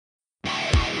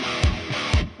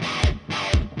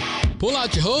Pull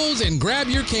out your hose and grab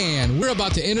your can. We're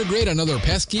about to integrate another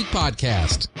Pest Geek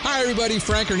podcast. Hi, everybody.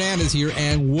 Frank Hernandez here,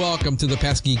 and welcome to the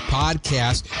Pest Geek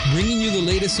podcast, bringing you the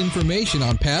latest information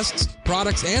on pests,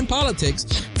 products, and politics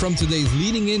from today's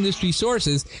leading industry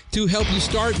sources to help you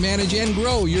start, manage, and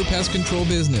grow your pest control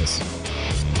business.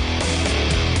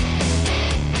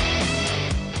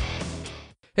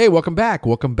 Hey, welcome back.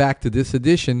 Welcome back to this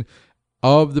edition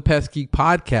of the Pest Geek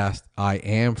podcast. I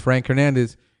am Frank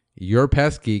Hernandez, your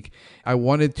Pest Geek. I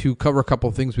wanted to cover a couple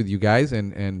of things with you guys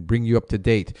and bring you up to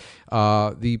date.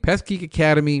 The Pest Geek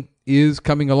Academy is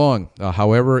coming along.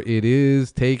 However, it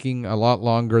is taking a lot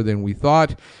longer than we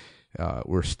thought.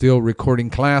 We're still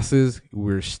recording classes.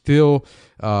 We're still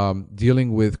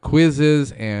dealing with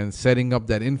quizzes and setting up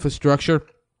that infrastructure.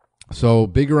 So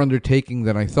bigger undertaking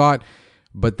than I thought,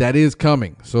 but that is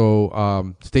coming.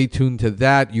 So stay tuned to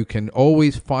that. You can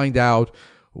always find out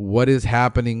what is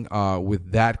happening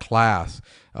with that class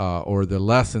or the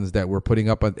lessons that we're putting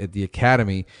up at the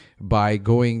Academy by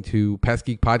going to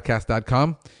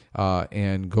pestgeekpodcast.com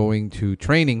and going to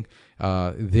training.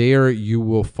 There you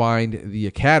will find the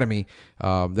Academy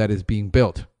that is being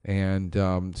built. And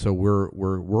so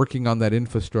we're working on that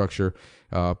infrastructure,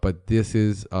 but this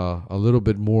is a little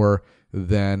bit more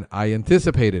than I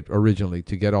anticipated originally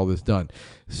to get all this done.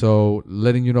 So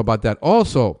letting you know about that.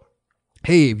 Also,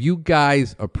 hey, if you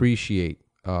guys appreciate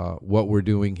what we're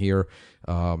doing here,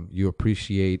 you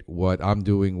appreciate what I'm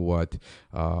doing, what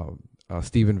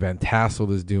Steven Van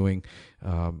Tassel is doing,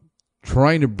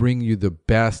 trying to bring you the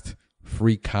best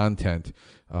free content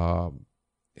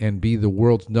and be the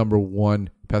world's #1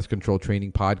 pest control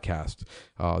training podcast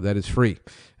that is free.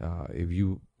 If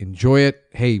you enjoy it,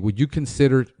 hey, would you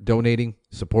consider donating,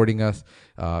 supporting us?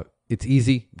 It's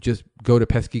easy. Just go to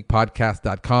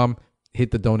pestgeekpodcast.com,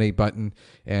 hit the donate button,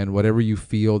 and whatever you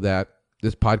feel that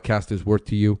this podcast is worth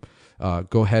to you,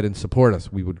 go ahead and support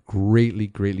us. We would greatly,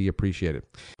 greatly appreciate it.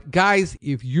 Guys,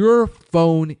 if your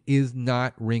phone is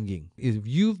not ringing, if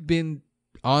you've been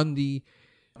on the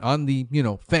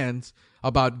fence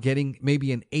about getting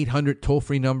maybe an 800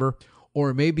 toll-free number,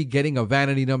 or maybe getting a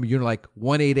vanity number, like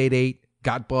 1-888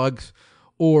 got bugs,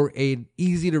 or an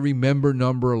easy to remember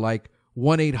number like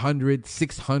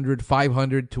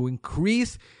 1-800-600-500 to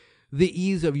increase the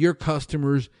ease of your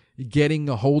customers getting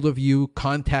a hold of you,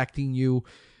 contacting you,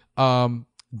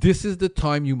 this is the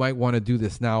time you might want to do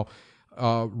this. Now,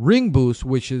 Ring Boost,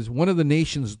 which is one of the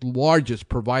nation's largest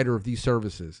provider of these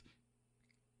services,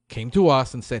 came to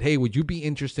us and said, hey, would you be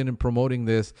interested in promoting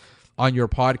this on your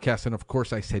podcast? And of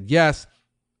course I said yes.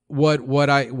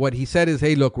 What he said is,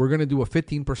 hey, look, we're going to do a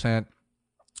 15%.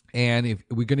 And if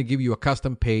we're going to give you a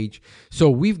custom page. So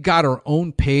we've got our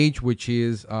own page, which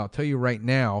is, I'll tell you right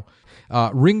now,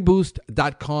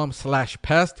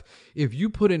 ringboost.com/pest. If you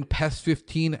put in pest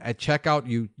 15 at checkout,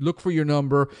 you look for your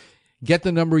number, get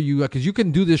the number because you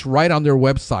can do this right on their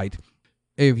website.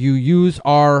 If you use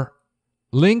our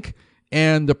link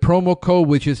and the promo code,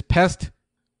 which is pest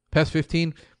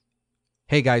 15,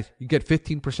 hey guys, you get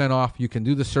 15% off. You can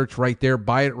do the search right there,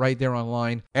 buy it right there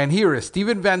online. And here is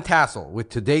Steven Van Tassel with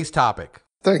today's topic.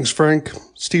 Thanks, Frank.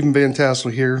 Steven Van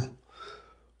Tassel here,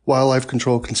 wildlife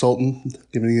control consultant,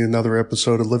 giving you another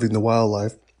episode of Living the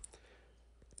Wildlife.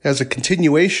 As a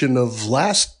continuation of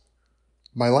my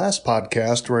last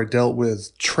podcast where I dealt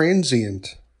with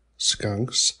transient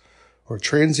skunks or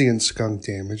transient skunk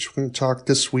damage, we're going to talk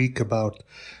this week about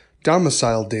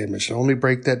domicile damage. And let me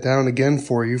break that down again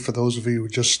for you, for those of you who are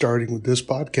just starting with this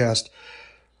podcast.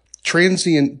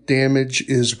 Transient damage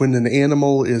is when an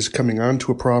animal is coming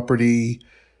onto a property,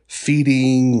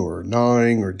 feeding or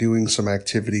gnawing or doing some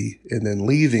activity and then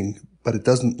leaving, but it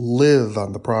doesn't live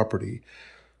on the property.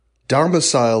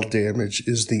 Domicile damage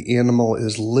is the animal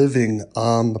is living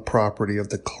on the property of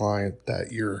the client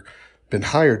that you've been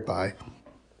hired by.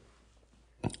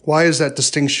 Why is that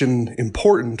distinction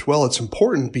important? Well, it's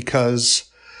important because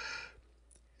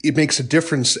it makes a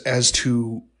difference as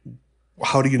to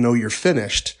how do you know you're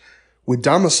finished. With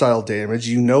domicile damage,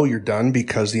 you know you're done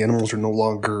because the animals are no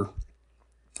longer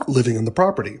living on the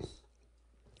property.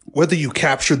 Whether you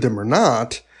captured them or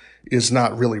not is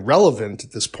not really relevant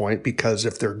at this point, because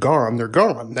if they're gone, they're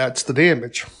gone. That's the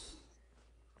damage.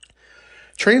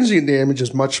 Transient damage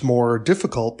is much more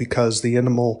difficult because the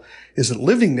animal isn't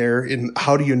living there, and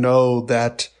how do you know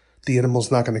that the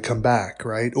animal's not going to come back,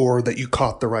 right? Or that you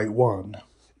caught the right one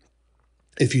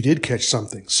if you did catch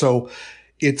something. So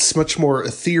it's much more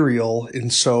ethereal,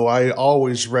 and so I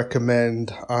always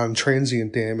recommend on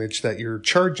transient damage that you're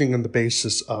charging on the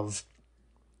basis of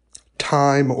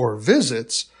time or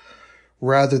visits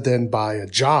rather than by a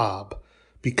job,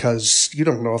 because you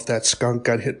don't know if that skunk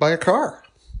got hit by a car.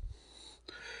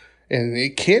 and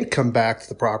it can't come back to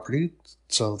the property.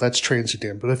 So that's transient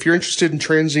damage. But if you're interested in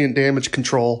transient damage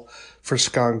control for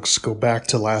skunks, go back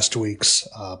to last week's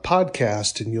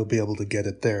podcast and you'll be able to get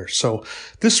it there. So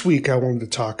this week I wanted to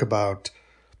talk about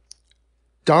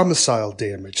domicile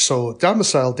damage. So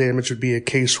domicile damage would be a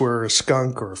case where a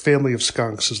skunk or a family of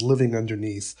skunks is living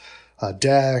underneath a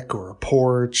deck or a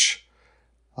porch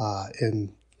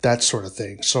and that sort of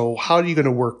thing. So how are you going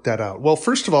to work that out? Well,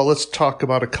 first of all, let's talk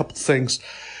about a couple things.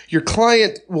 Your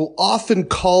client will often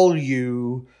call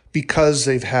you because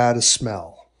they've had a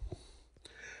smell.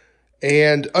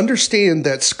 And understand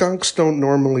that skunks don't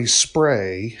normally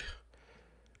spray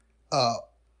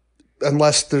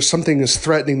unless there's something is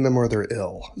threatening them or they're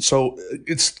ill. So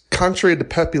it's contrary to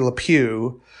Pepe Le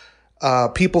Pew.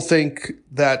 People think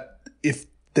that if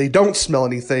they don't smell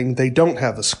anything, they don't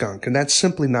have a skunk, and that's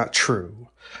simply not true.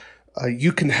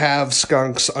 You can have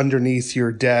skunks underneath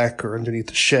your deck or underneath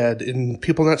the shed and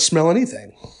people not smell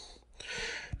anything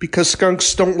because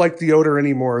skunks don't like the odor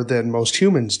any more than most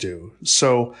humans do.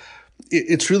 So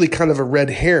it's really kind of a red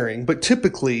herring, but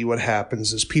typically what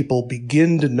happens is people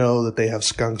begin to know that they have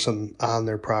skunks on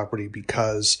their property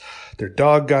because their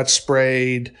dog got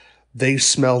sprayed. They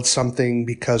smelled something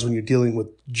because when you're dealing with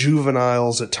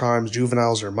juveniles at times,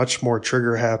 juveniles are much more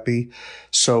trigger happy.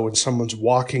 So when someone's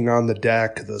walking on the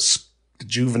deck, the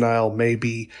juvenile may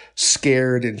be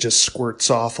scared and just squirts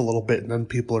off a little bit, and then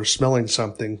people are smelling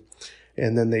something.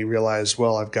 And then they realize,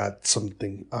 well, I've got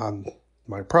something on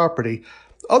my property.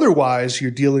 Otherwise,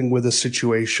 you're dealing with a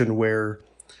situation where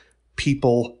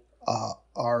people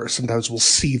sometimes will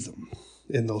see them.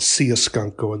 And they'll see a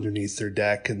skunk go underneath their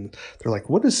deck, and they're like,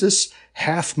 what is this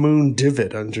half-moon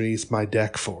devitt underneath my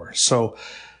deck for? So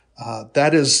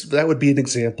that would be an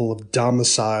example of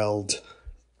domiciled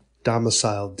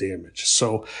damage.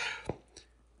 So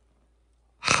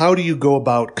how do you go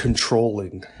about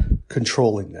controlling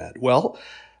that? Well,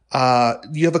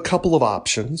 you have a couple of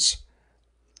options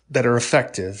that are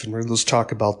effective, and let's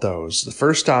talk about those. The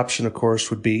first option, of course,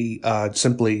 would be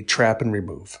simply trap and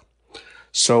remove.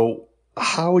 So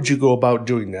how would you go about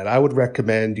doing that? I would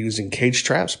recommend using cage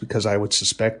traps because I would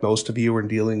suspect most of you are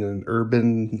dealing in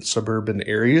urban, suburban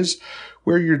areas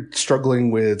where you're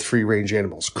struggling with free-range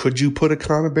animals. Could you put a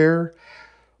conibear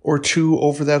or two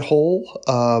over that hole?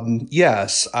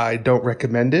 Yes, I don't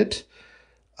recommend it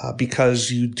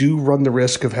because you do run the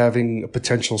risk of having a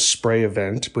potential spray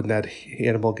event when that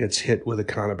animal gets hit with a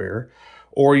conibear,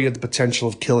 or you have the potential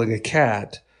of killing a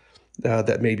cat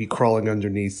that may be crawling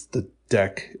underneath the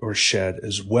deck or shed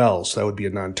as well. So that would be a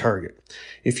non-target.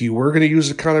 If you were going to use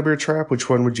a conibear trap, which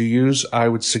one would you use? I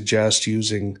would suggest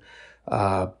using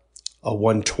a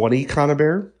 120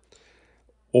 conibear,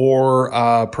 or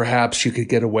perhaps you could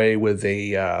get away with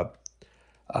a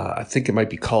I think it might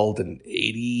be called an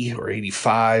 80 or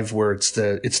 85, where it's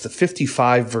the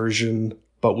 55 version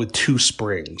but with two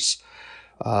springs.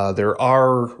 There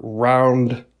are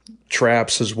round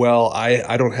traps as well.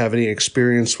 I don't have any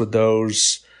experience with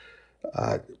those.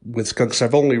 With skunks,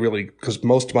 I've only really, because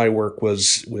most of my work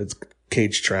was with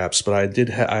cage traps, but I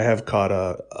have caught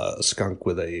a skunk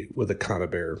with a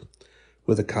conibear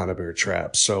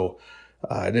trap. So,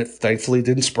 and it thankfully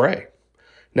didn't spray.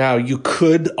 Now you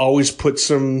could always put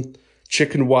some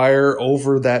chicken wire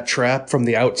over that trap from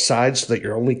the outside so that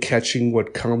you're only catching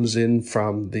what comes in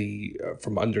from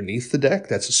underneath the deck.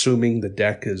 That's assuming the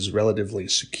deck is relatively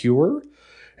secure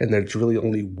and there's really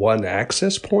only one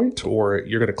access point, or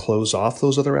you're going to close off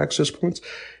those other access points.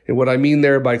 And what I mean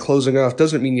there by closing off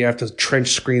doesn't mean you have to trench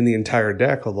screen the entire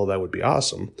deck, although that would be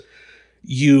awesome.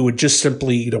 You would just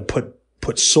simply,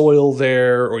 put soil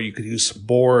there, or you could use some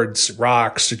boards,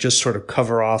 rocks to just sort of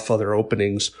cover off other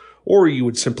openings, or you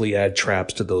would simply add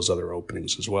traps to those other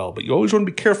openings as well. But you always want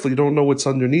to be careful. You don't know what's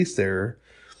underneath there.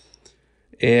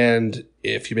 And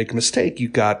if you make a mistake, you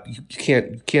can't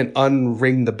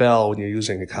unring the bell when you're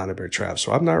using a conibear trap.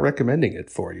 So I'm not recommending it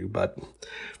for you. But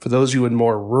for those of you in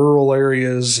more rural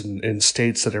areas and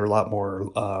states that are a lot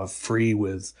more free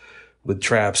with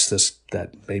traps,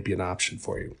 that may be an option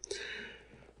for you.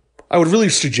 I would really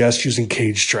suggest using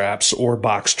cage traps or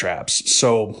box traps.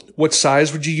 So what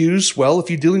size would you use? Well, if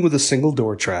you're dealing with a single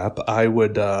door trap, I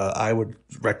would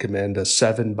recommend a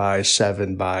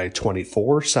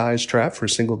 7x7x24 size trap for a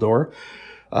single door.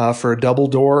 For a double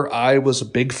door, I was a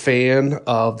big fan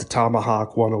of the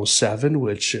Tomahawk 107,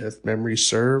 which, if memory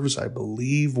serves, I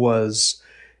believe was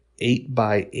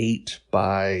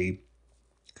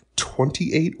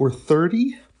 8x8x28 or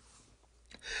 30.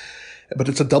 But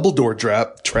it's a double door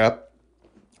trap.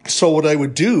 So what I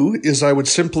would do is I would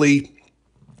simply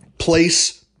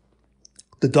place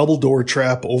the double door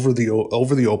trap over the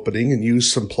opening and use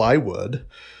some plywood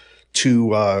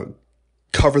to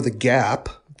cover the gap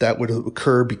that would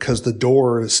occur because the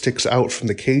door sticks out from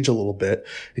the cage a little bit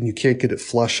and you can't get it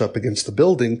flush up against the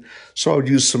building. So I would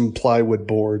use some plywood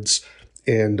boards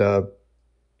and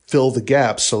fill the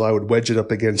gaps. So I would wedge it up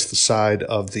against the side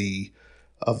of the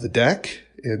deck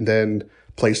and then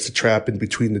place the trap in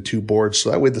between the two boards.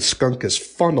 So that way the skunk is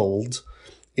funneled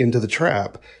into the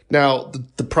trap. Now,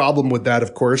 the problem with that,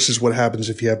 of course, is what happens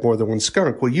if you have more than one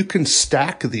skunk. Well, you can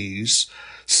stack these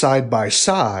side by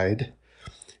side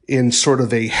in sort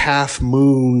of a half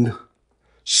moon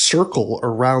circle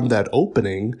around that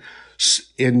opening.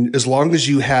 And as long as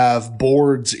you have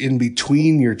boards in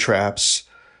between your traps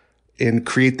and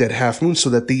create that half moon so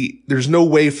that there's no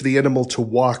way for the animal to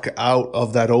walk out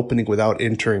of that opening without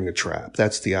entering the trap.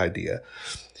 That's the idea.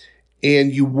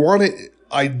 And you want it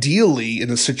ideally in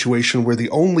a situation where the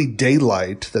only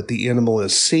daylight that the animal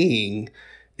is seeing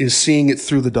it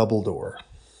through the double door.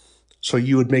 So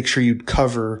you would make sure you'd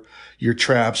cover your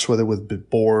traps, whether with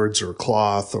boards or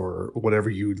cloth or whatever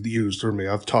you would use.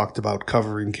 I've talked about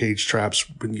covering cage traps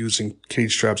when using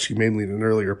cage traps humanely in an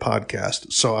earlier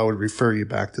podcast. So I would refer you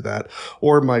back to that,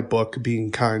 or my book,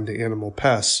 Being Kind to Animal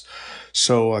Pests.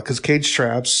 So, cause cage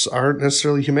traps aren't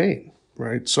necessarily humane,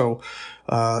 right? So,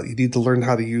 you need to learn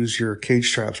how to use your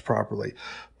cage traps properly,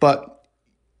 but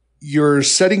you're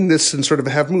setting this in sort of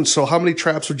a half moon. So how many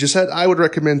traps would you set? I would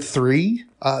recommend 3.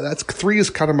 Three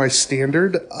is kind of my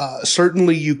standard.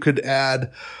 Certainly you could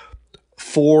add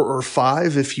 4 or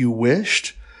 5 if you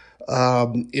wished,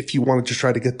 if you wanted to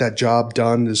try to get that job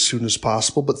done as soon as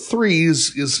possible. But 3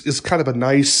 is kind of a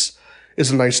nice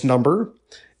number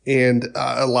and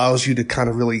allows you to kind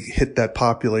of really hit that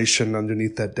population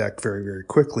underneath that deck very, very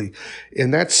quickly.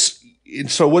 And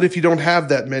so what if you don't have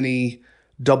that many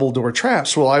double door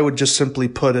traps? Well, I would just simply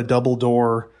put a double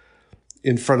door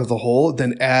in front of the hole,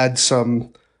 then add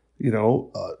some,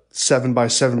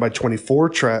 7x7 by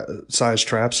 24 size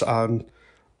traps on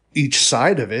each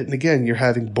side of it. And again, you're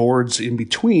having boards in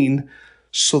between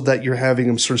so that you're having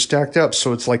them sort of stacked up.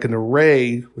 So it's like an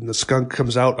array. When the skunk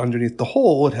comes out underneath the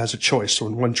hole, it has a choice. So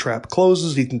when one trap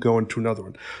closes, he can go into another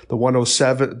one. The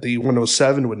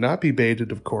 107 would not be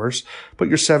baited, of course, but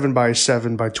your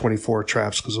 7x7 by 24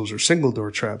 traps, because those are single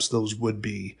door traps, those would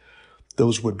be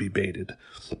baited.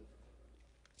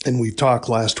 And we talked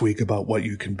last week about what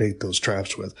you can bait those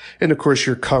traps with. And of course,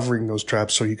 you're covering those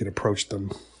traps so you can approach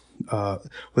them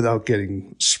without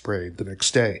getting sprayed the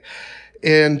next day.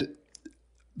 And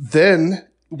then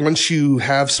once you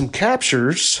have some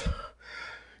captures,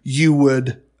 you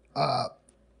would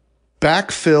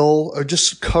backfill or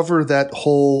just cover that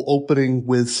whole opening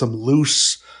with some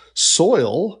loose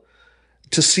soil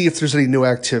to see if there's any new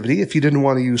activity. If you didn't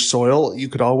want to use soil, you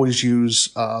could always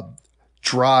use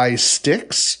dry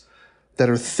sticks that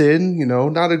are thin,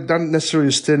 not necessarily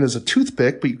as thin as a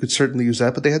toothpick, but you could certainly use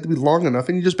that. But they had to be long enough,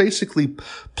 and you just basically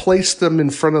place them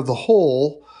in front of the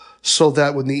hole so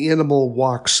that when if an animal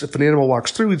walks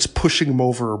through, it's pushing them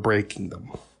over or breaking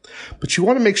them. But you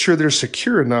want to make sure they're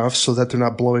secure enough so that they're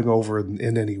not blowing over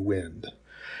in any wind.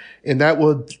 And that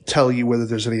will tell you whether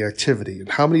there's any activity. And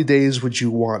how many days would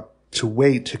you want to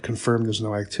wait to confirm there's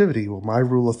no activity? Well, my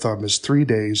rule of thumb is 3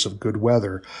 days of good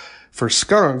weather for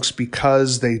skunks,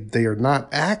 because they are not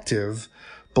active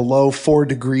below 4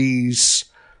 degrees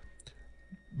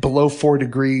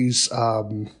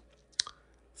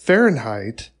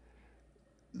Fahrenheit.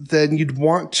 Then you'd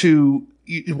want to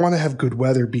have good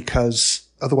weather, because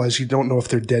otherwise you don't know if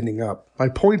they're denning up. My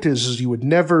point is you would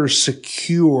never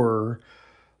secure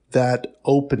that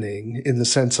opening in the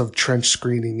sense of trench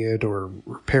screening it or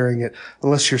repairing it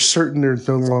unless you're certain there's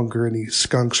no longer any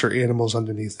skunks or animals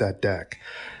underneath that deck.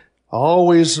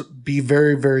 Always be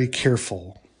very, very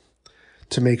careful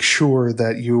to make sure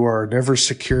that you are never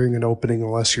securing an opening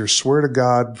unless you're swear to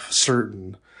God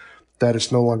certain that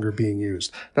it's no longer being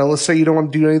used. Now, let's say you don't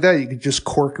want to do any of that. You could just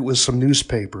cork it with some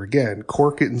newspaper. Again,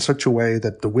 cork it in such a way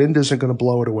that the wind isn't going to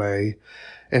blow it away,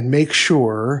 and make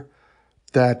sure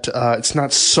that it's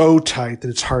not so tight that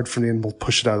it's hard for an animal to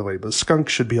push it out of the way. But a skunk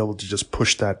should be able to just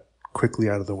push that quickly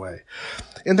out of the way.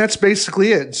 And that's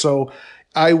basically it. So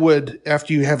I would,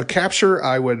 after you have a capture,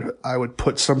 I would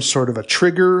put some sort of a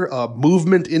trigger, a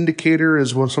movement indicator,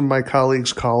 as what some of my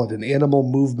colleagues call it, an animal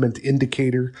movement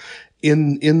indicator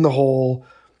in the hole.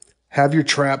 Have your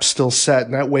trap still set,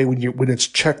 and that way when it's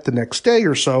checked the next day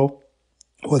or so,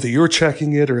 whether you're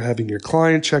checking it or having your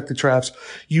client check the traps,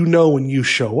 when you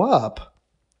show up,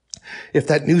 if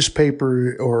that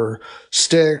newspaper or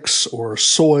sticks or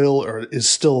soil is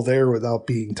still there without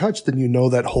being touched, then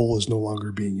that hole is no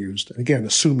longer being used. Again,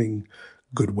 assuming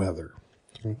good weather.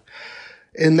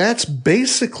 And that's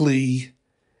basically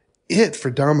it for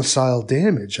domicile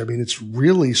damage. I mean, it's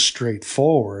really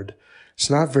straightforward. It's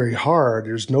not very hard.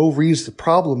 There's no reason. The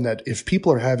problem that if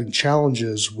people are having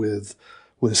challenges with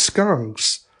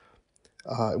skunks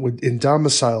in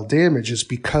domicile damage is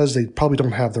because they probably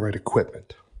don't have the right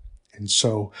equipment. And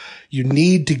so you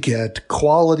need to get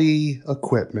quality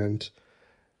equipment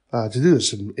to do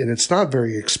this. And it's not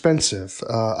very expensive.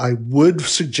 I would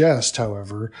suggest,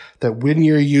 however, that when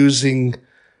you're using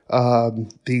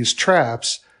these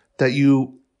traps, that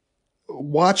you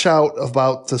watch out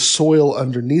about the soil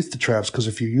underneath the traps, because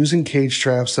if you're using cage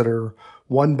traps that are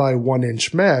 1 by 1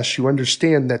 inch mesh, you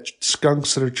understand that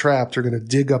skunks that are trapped are going to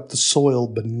dig up the soil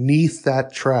beneath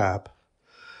that trap,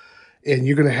 and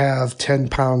you're going to have 10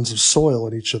 pounds of soil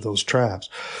in each of those traps.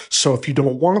 So if you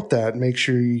don't want that, make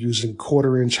sure you're using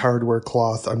 1/4 inch hardware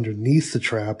cloth underneath the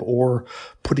trap, or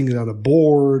putting it on a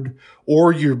board,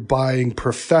 or you're buying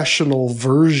professional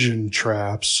version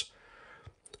traps,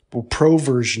 pro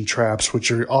version traps,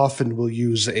 which are often will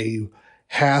use a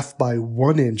 1/2 by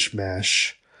 1 inch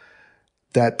mesh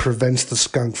that prevents the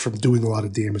skunk from doing a lot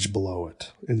of damage below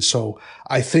it. And so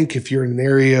I think if you're in an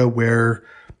area where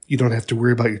you don't have to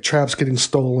worry about your traps getting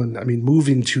stolen, I mean,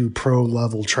 moving to pro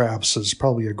level traps is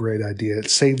probably a great idea. It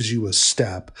saves you a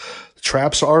step. The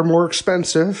traps are more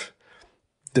expensive.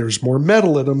 There's more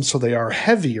metal in them, so they are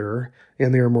heavier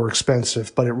and they are more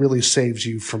expensive, but it really saves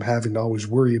you from having to always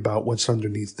worry about what's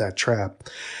underneath that trap.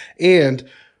 And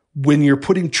when you're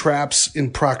putting traps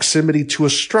in proximity to a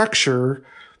structure,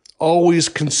 always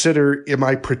consider, am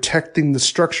I protecting the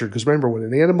structure? Because remember, when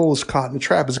an animal is caught in a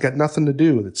trap, it's got nothing to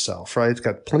do with itself, right? It's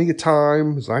got plenty of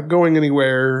time. It's not going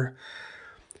anywhere.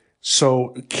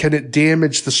 So can it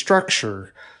damage the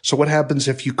structure? So what happens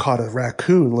if you caught a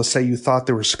raccoon? Let's say you thought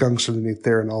there were skunks underneath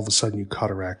there, and all of a sudden you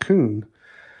caught a raccoon.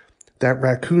 That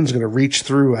raccoon's going to reach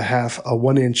through a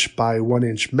 1 inch by 1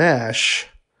 inch mesh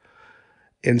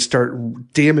and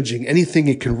start damaging anything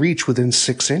it can reach within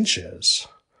 6 inches.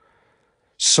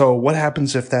 So what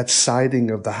happens if that's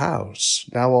siding of the house?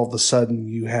 Now all of a sudden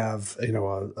you have, an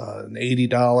 $80,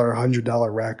 $100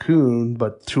 raccoon,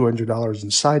 but $200 in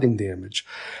siding damage.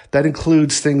 That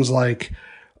includes things like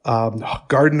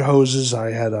garden hoses.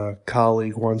 I had a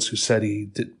colleague once who said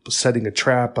he was setting a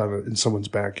trap in someone's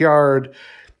backyard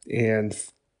and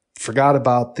forgot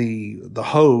about the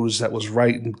hose that was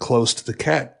right and close to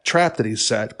the trap that he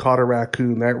set, caught a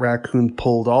raccoon. That raccoon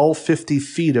pulled all 50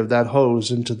 feet of that hose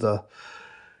into the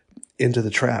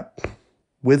trap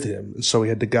with him. And so he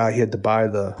had to buy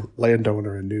the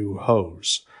landowner a new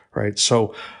hose, right?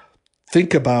 So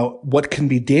think about what can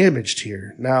be damaged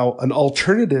here. Now, an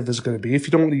alternative is going to be, if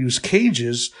you don't use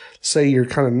cages, say you're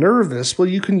kind of nervous, well,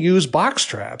 you can use box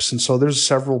traps. And so there's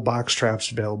several box traps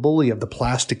available. You have the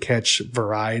plastic catch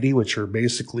variety, which are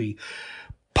basically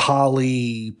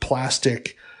poly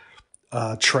plastic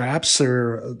traps.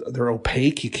 They're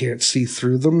opaque. You can't see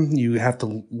through them. You have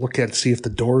to look at see if the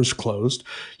door is closed.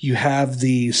 You have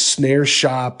the snare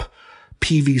shop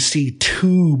PVC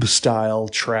tube style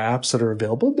traps that are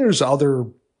available. There's other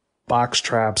box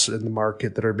traps in the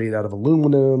market that are made out of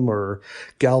aluminum or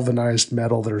galvanized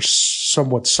metal that are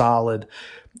somewhat solid,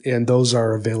 and those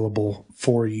are available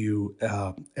for you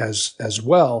as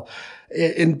well.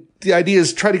 And the idea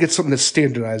is try to get something that's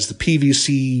standardized. The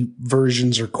PVC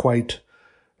versions are quite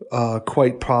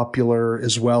popular,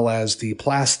 as well as the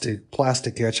plastic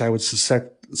catch. I would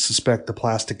suspect the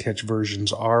plastic catch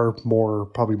versions are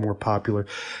probably more popular.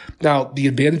 Now, the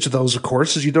advantage of those, of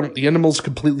course, is the animal's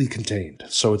completely contained,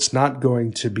 so it's not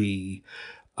going to be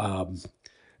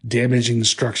damaging the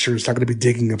structure. It's not going to be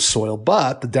digging up soil.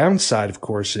 But the downside, of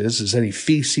course, is any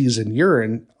feces and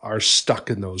urine are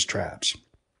stuck in those traps.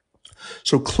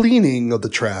 So cleaning of the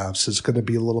traps is going to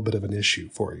be a little bit of an issue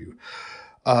for you.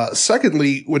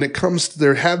 Secondly, when it comes to,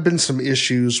 there have been some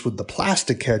issues with the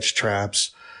plastic catch traps,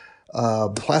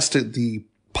 the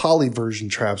poly version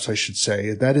traps, I should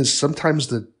say. That is, sometimes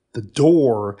the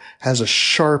door has a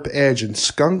sharp edge, and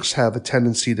skunks have a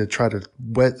tendency to try to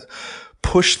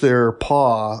push their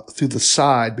paw through the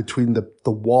side between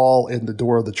the wall and the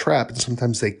door of the trap, and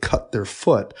sometimes they cut their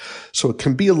foot. So it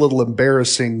can be a little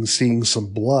embarrassing seeing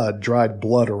some dried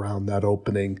blood around that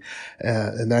opening,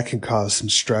 and that can cause some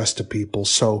stress to people.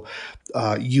 So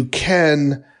you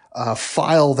can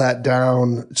file that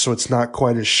down so it's not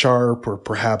quite as sharp, or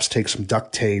perhaps take some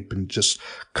duct tape and just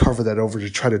cover that over to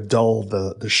try to dull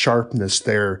the sharpness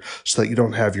there so that you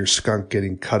don't have your skunk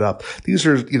getting cut up. These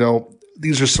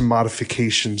are some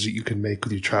modifications that you can make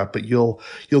with your trap, but you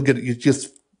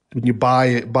just when you buy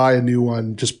a new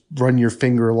one, just run your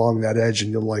finger along that edge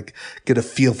and you'll like get a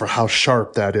feel for how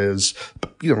sharp that is.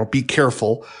 But, be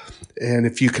careful. And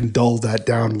if you can dull that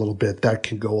down a little bit, that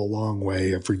can go a long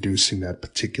way of reducing that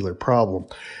particular problem.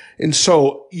 And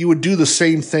so you would do the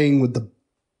same thing with the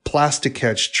plastic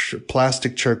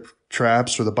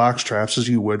traps or the box traps as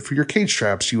you would for your cage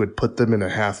traps. You would put them in a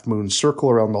half moon circle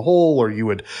around the hole, or you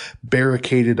would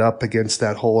barricade it up against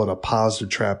that hole in a positive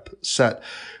trap set.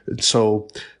 And so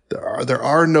there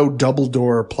are no double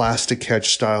door plastic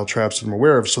catch style traps that I'm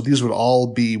aware of. So these would all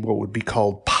be what would be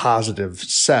called positive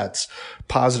sets.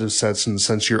 Positive sets in the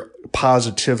sense you're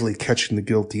positively catching the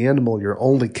guilty animal. You're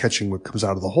only catching what comes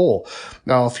out of the hole.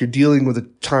 Now, if you're dealing with a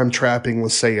time trapping,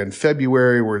 let's say in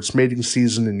February where it's mating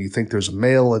season and you think there's a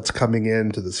male that's coming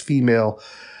in to this female,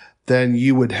 then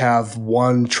you would have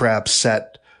one trap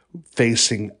set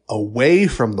facing away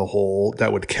from the hole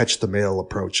that would catch the male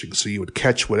approaching. So you would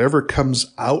catch whatever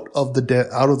comes out of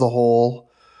the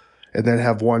hole, and then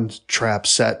have one trap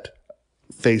set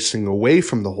facing away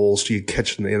from the hole, so you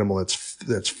catch an animal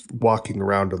that's walking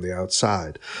around on the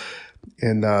outside.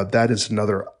 And that is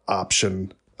another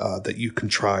option that you can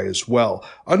try as well.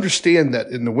 Understand that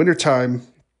in the wintertime,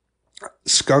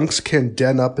 skunks can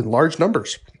den up in large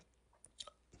numbers.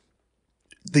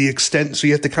 So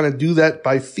you have to kind of do that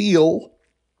by feel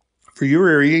for your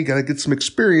area. You got to get some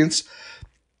experience.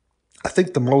 I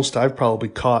think the most I've probably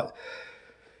caught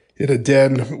in a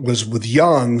den was with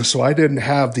young. So I didn't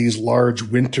have these large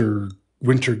winter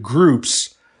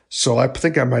groups. So I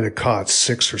think I might have caught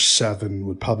 6 or 7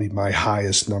 would probably be my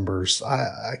highest numbers.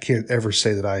 I can't ever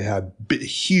say that I had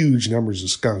huge numbers of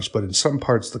skunks, but in some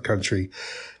parts of the country,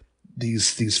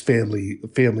 these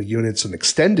family units and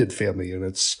extended family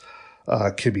units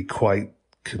can be quite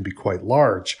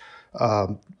large.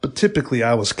 But typically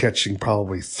I was catching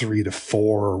probably 3 to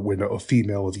 4 when a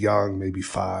female with young, maybe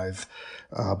 5.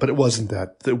 But it wasn't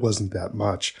that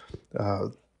much.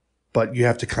 But you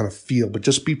have to kind of feel, but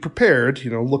just be prepared,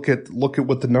 look at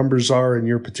what the numbers are in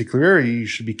your particular area. You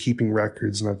should be keeping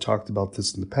records. And I've talked about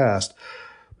this in the past,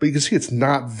 but you can see it's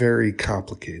not very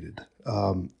complicated.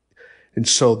 And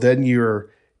so then you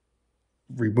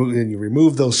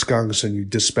remove those skunks and you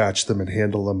dispatch them and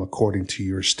handle them according to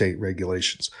your state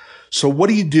regulations. So what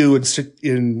do you do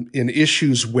in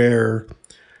issues where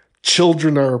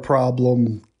children are a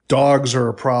problem, dogs are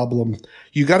a problem?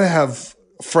 You got to have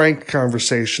frank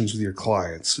conversations with your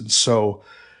clients. And so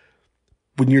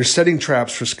when you're setting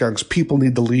traps for skunks, people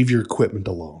need to leave your equipment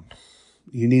alone.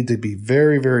 You need to be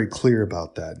very, very clear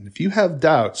about that. And if you have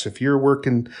doubts, if you're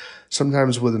working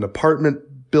sometimes with an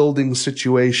apartment building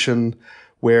situation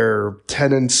where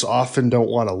tenants often don't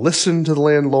want to listen to the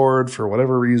landlord for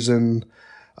whatever reason,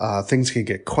 things can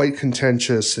get quite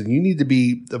contentious, and you need to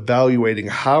be evaluating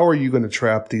how are you going to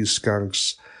trap these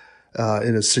skunks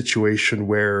in a situation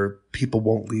where people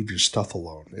won't leave your stuff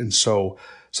alone. And so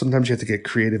sometimes you have to get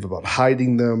creative about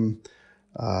hiding them.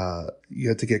 You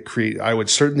have to get creative. I would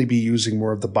certainly be using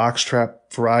more of the box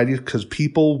trap variety, because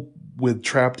people with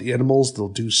trapped animals, they'll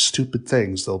do stupid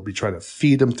things. They'll be trying to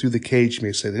feed them through the cage. You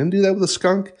may say, they didn't do that with a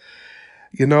skunk.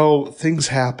 Things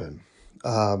happen.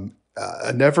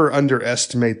 Never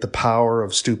underestimate the power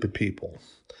of stupid people.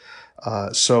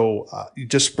 So you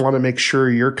just want to make sure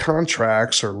your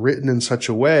contracts are written in such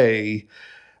a way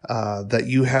that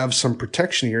you have some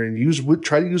protection here, and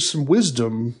try to use some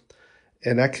wisdom.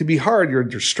 And that can be hard. You're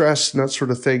under stress and that sort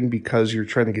of thing because you're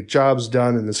trying to get jobs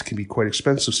done, and this can be quite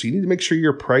expensive. So you need to make sure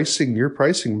your pricing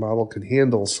model can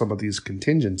handle some of these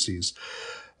contingencies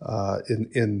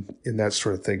in that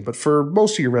sort of thing. But for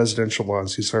most of your residential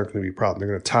lawns, these aren't going to be a problem. They're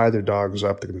going to tie their dogs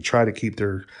up. They're going to try to keep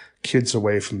their kids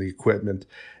away from the equipment.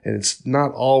 And it's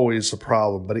not always a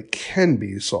problem, but it can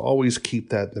be. So always keep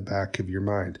that in the back of your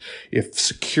mind. If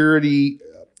security,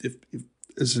 if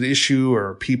is an issue,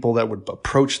 or people that would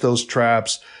approach those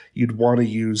traps, you'd want to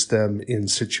use them in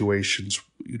situations.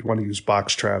 You'd want to use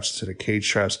box traps instead of cage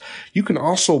traps. You can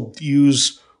also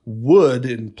use wood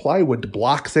and plywood to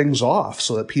block things off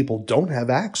so that people don't have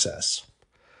access.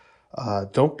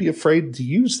 Don't be afraid to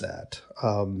use that.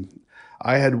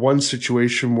 I had one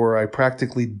situation where I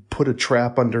practically put a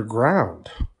trap underground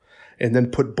and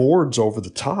then put boards over the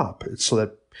top so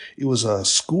that it was a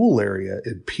school area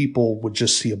and people would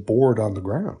just see a board on the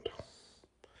ground.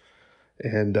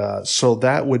 And so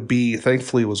that would be,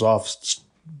 thankfully, was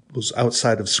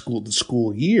outside of the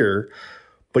school year.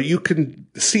 But you can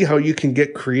see how you can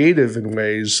get creative in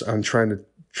ways on trying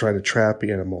to trap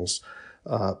animals.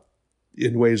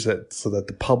 in ways that so that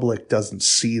the public doesn't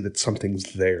see that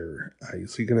something's there.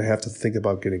 So you're going to have to think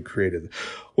about getting creative.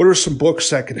 What are some books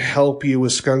that can help you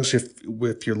with skunks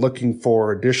if you're looking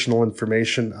for additional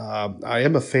information? I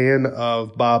am a fan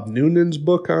of Bob Noonan's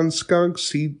book on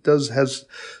skunks. He has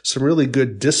some really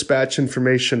good dispatch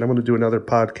information. I'm going to do another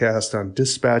podcast on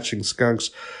dispatching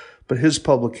skunks, but his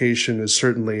publication is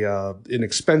certainly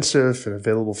inexpensive and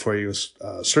available for you.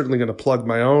 Certainly going to plug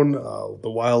my own, the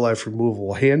Wildlife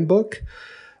Removal Handbook.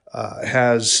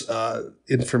 Has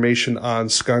information on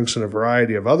skunks and a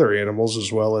variety of other animals,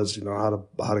 as well as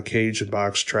how to cage and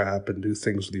box trap and do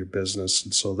things with your business.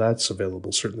 And so that's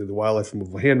available. Certainly the Wildlife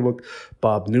Removal Handbook,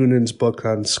 Bob Noonan's book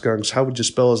on skunks. How would you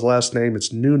spell his last name?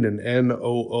 It's Noonan,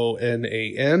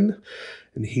 Noonan,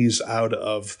 and he's out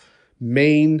of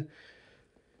Maine.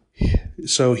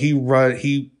 So he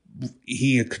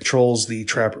controls the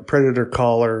trapper predator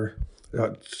collar.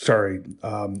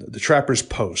 The Trapper's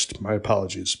Post. My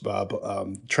apologies, Bob.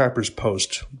 Trapper's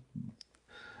Post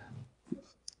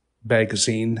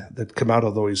magazine that come out,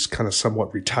 although he's kind of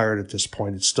somewhat retired at this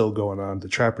point. It's still going on. The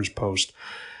Trapper's Post.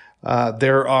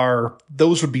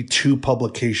 Those would be two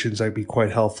publications that'd be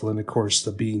quite helpful. And of course,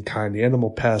 the Being Kind Animal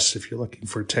Pests, if you're looking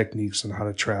for techniques on how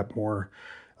to trap more,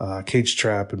 cage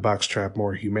trap and box trap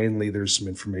more humanely. There's some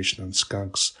information on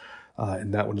skunks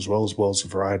in that one as well as a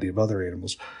variety of other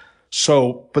animals.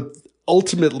 So, but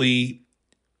ultimately,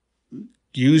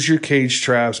 use your cage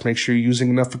traps, make sure you're using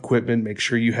enough equipment, make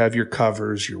sure you have your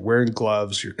covers, you're wearing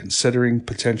gloves, you're considering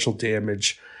potential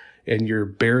damage, and you're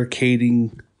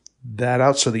barricading that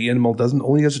out so the animal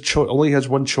only has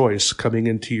one choice coming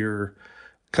into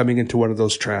one of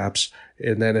those traps.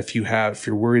 And then if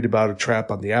you're worried about a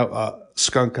trap on the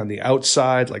skunk on the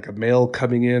outside, like a male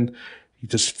coming in, you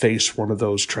just face one of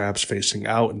those traps facing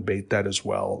out and bait that as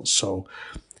well. So,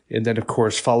 and then, of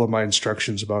course, follow my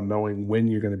instructions about knowing when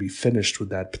you're going to be finished with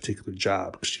that particular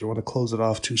job, because you don't want to close it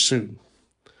off too soon.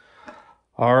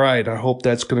 All right. I hope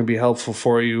that's going to be helpful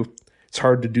for you. It's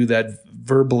hard to do that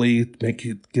verbally,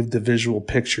 give the visual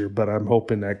picture, but I'm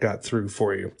hoping that got through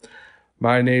for you.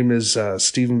 My name is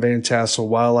Stephen Van Tassel,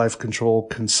 Wildlife Control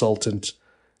Consultant,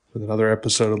 with another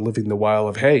episode of Living the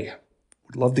Wild. Hey,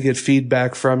 would love to get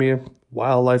feedback from you.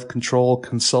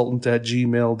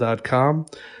 wildlifecontrolconsultant@gmail.com.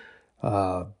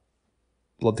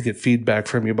 Love to get feedback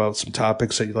from you about some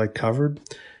topics that you like covered,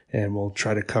 and we'll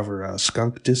try to cover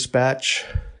skunk dispatch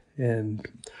and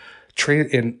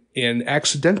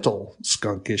accidental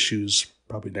skunk issues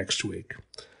probably next week.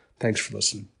 Thanks for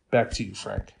listening. Back to you,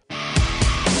 Frank.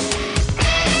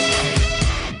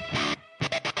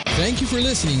 Thank you for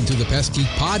listening to the Pest Geek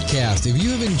Podcast. If you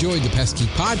have enjoyed the Pest Geek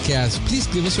Podcast, please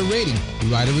give us a rating,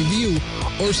 write a review,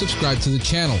 or subscribe to the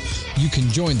channel. You can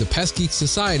join the Pest Geek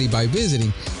Society by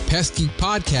visiting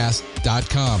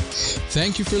pestgeekpodcast.com.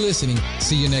 Thank you for listening.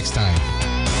 See you next time.